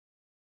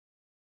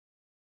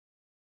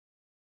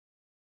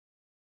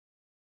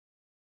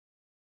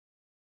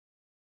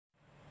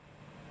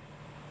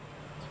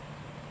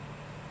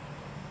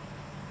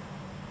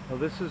Well,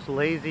 this is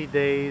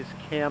Lazydays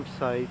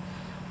campsites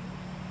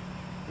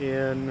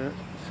in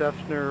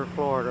Sefner,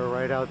 Florida,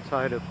 right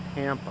outside of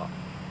Tampa.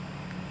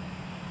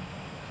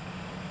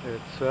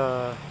 It's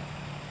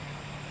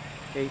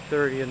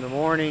 8:30 in the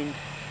morning.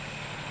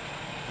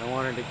 I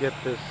wanted to get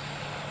this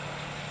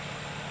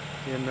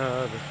in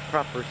the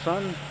proper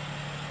sun,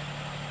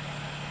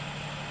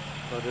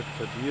 but it's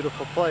a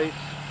beautiful place.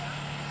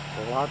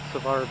 Lots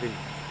of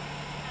RVs.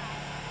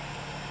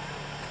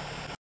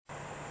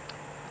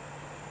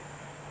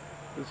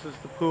 This is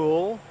the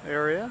pool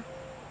area.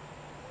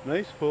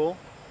 Nice pool.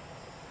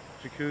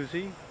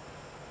 Jacuzzi.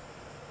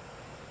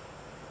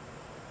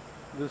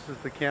 This is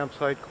the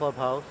campsite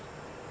clubhouse.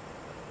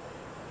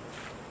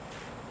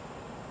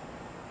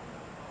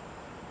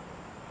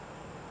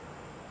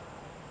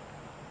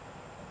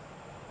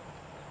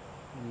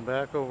 And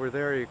back over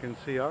there you can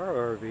see our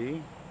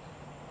RV.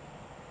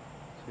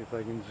 See if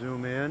I can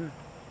zoom in.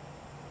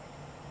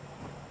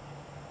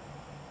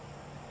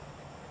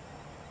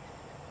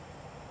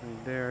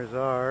 And there's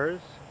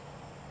ours.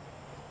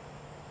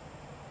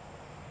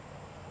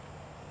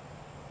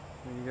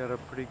 And you got a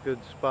pretty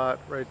good spot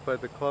right by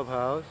the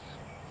clubhouse.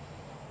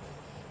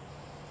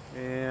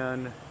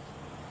 And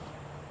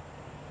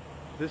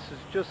this is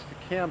just the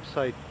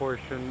campsite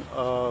portion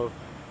of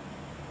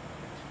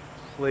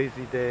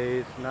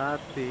Lazydays,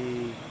 not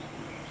the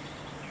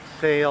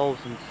sales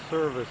and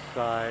service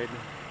side.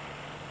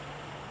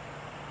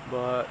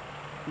 But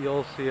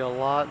you'll see a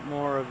lot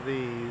more of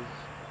these.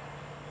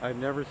 I've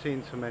never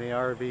seen so many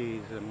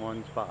RVs in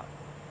one spot.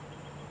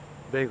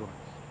 Big ones.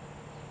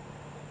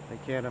 I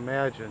can't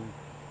imagine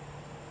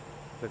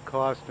the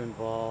cost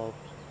involved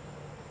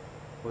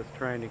with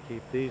trying to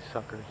keep these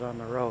suckers on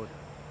the road.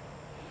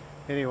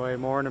 Anyway,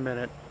 more in a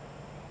minute.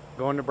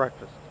 Going to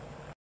breakfast.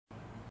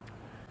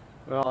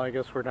 Well, I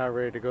guess we're not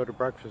ready to go to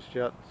breakfast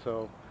yet,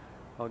 so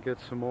I'll get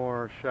some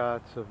more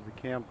shots of the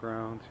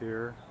campgrounds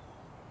here.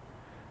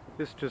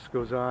 This just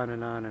goes on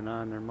and on and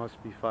on. There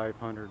must be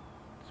 500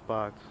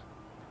 spots.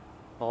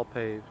 All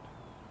paved.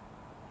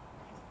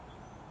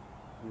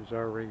 There's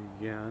our rig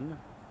again.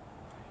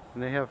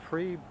 And they have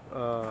free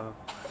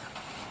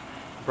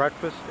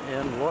breakfast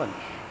and lunch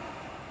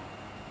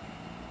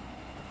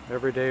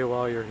every day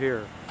while you're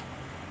here.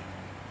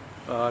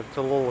 It's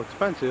a little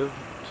expensive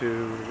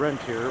to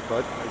rent here,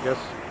 but I guess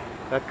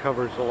that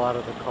covers a lot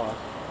of the cost.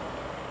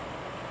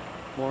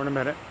 More in a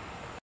minute.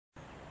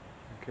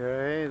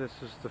 Okay,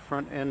 this is the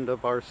front end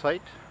of our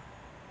site.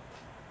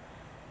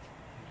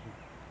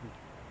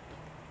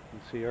 You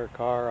can see our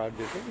car,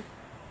 obviously.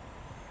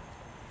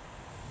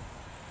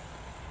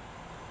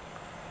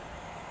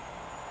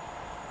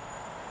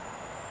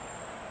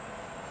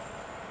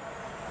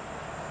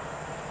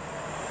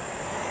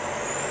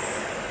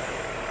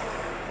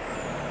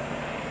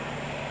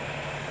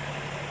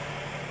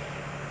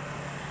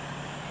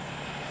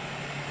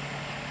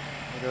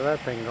 Look at that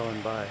thing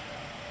going by.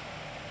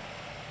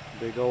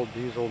 Big old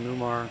diesel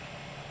Newmar.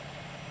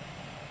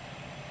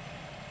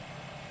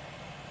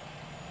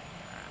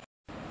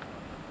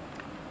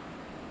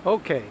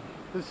 Okay,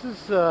 this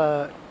is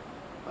a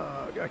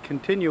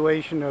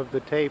continuation of the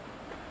tape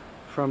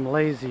from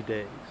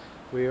Lazydays.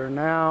 We are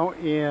now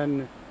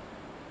in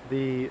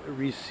the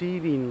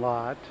receiving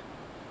lot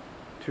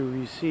to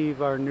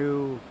receive our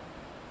new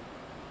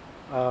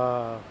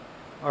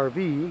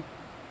RV,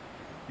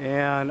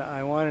 and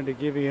I wanted to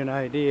give you an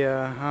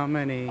idea how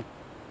many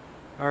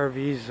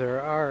RVs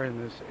there are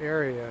in this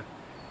area.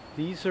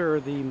 These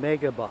are the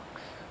mega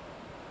bucks.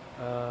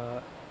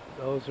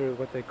 Those are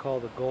what they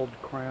call the Gold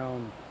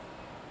Crown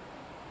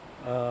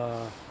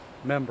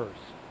members.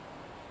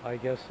 I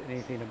guess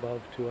anything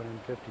above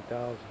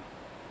 250,000.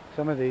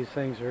 Some of these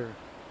things are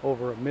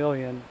over $1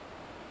 million.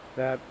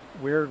 That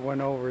weird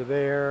one over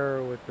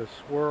there with the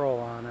swirl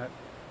on it.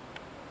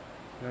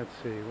 Let's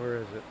see, where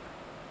is it?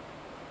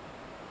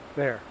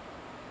 There.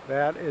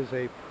 That is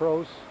a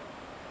Pros.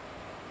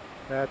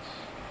 That's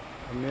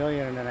 $1.5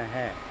 million.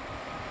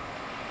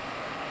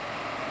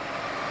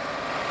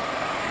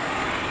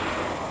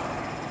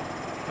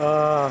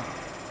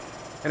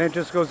 And it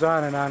just goes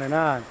on and on and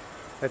on.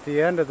 At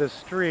the end of the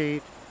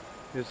street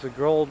is the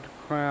Gold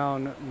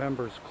Crown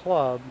Members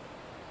Club.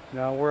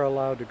 Now we're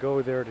allowed to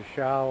go there to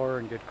shower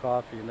and get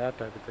coffee and that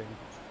type of thing.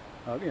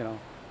 You know,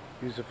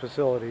 use the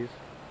facilities.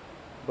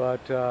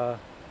 But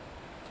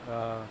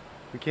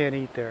we can't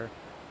eat there.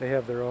 They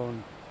have their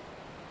own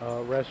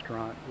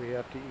restaurant. We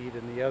have to eat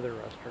in the other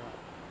restaurant.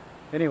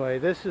 Anyway,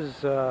 this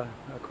is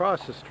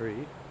across the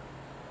street.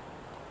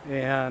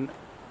 And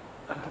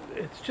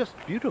it's just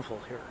beautiful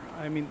here.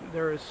 I mean,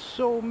 there is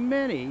so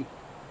many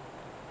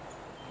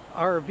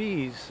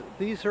RVs.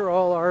 These are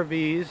all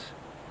RVs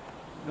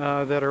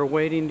that are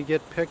waiting to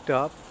get picked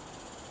up.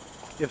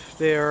 If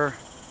they're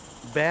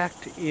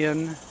backed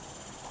in,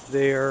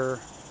 they're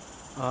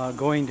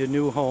going to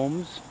new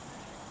homes.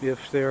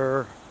 If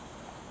they're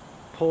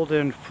pulled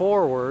in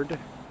forward,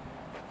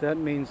 that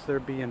means they're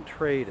being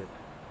traded.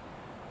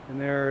 And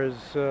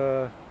there's,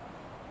 I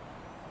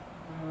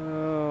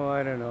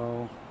don't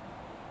know,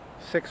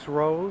 6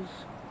 rows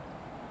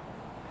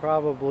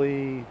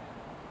probably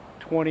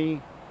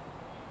 20,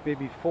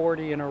 maybe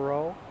 40 in a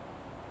row.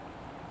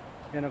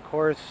 And of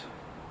course,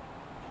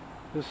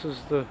 this is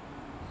the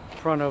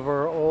front of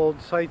our old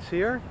sites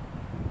here.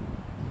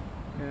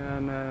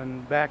 And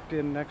then backed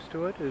in next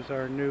to it is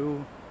our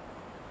new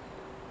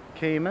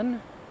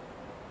Cayman.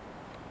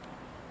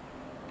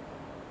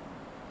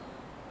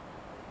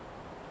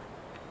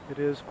 It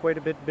is quite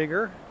a bit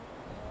bigger.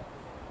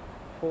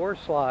 4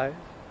 slides.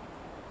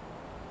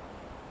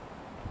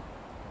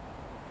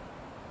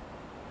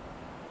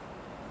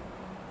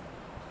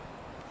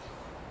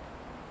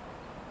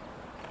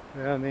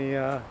 And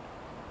the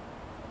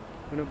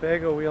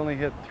Winnebago, we only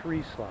had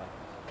 3 slides.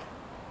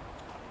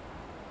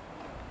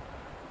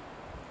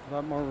 A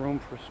lot more room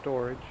for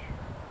storage.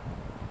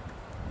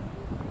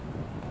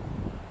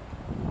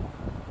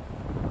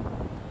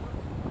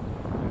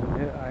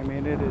 And I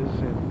mean, it is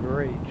in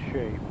great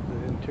shape.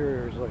 The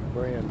interior is like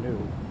brand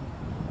new.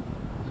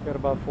 It's got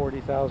about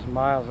 40,000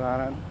 miles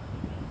on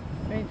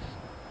it.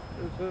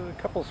 There's a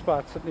couple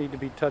spots that need to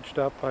be touched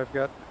up. I've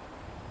got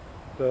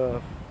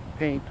the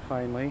paint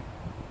finally.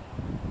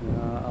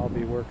 I'll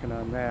be working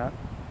on that.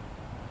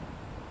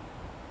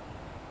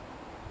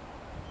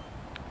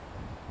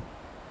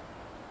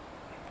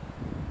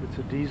 It's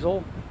a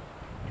diesel,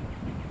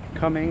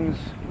 Cummins,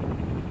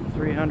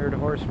 300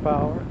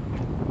 horsepower,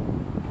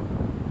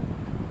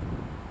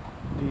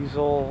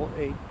 diesel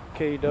 8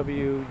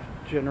 kW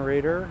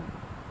generator.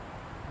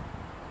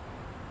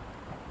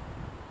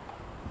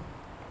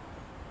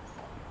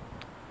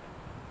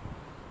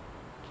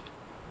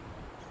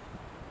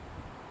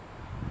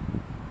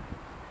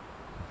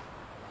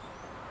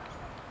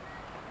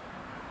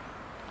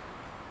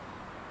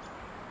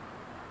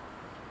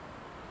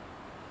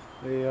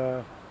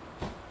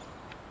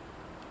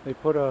 They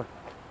put a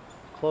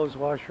clothes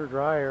washer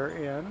dryer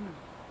in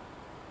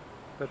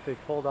that they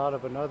pulled out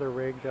of another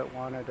rig that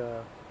wanted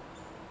a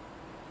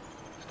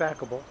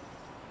stackable,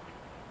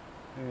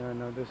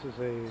 and this is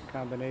a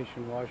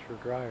combination washer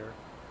dryer.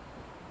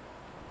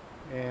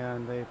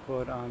 And they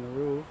put on the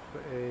roof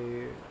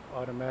a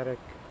automatic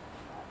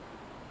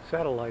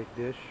satellite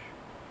dish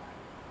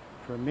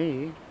for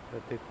me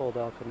that they pulled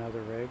off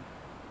another rig.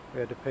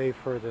 We had to pay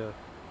for the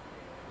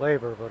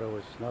labor, but it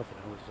was nothing.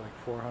 It was like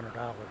 $400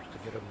 to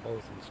get them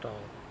both installed.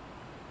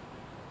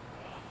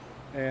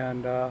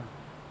 And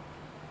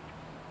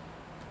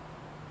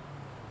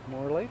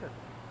more later.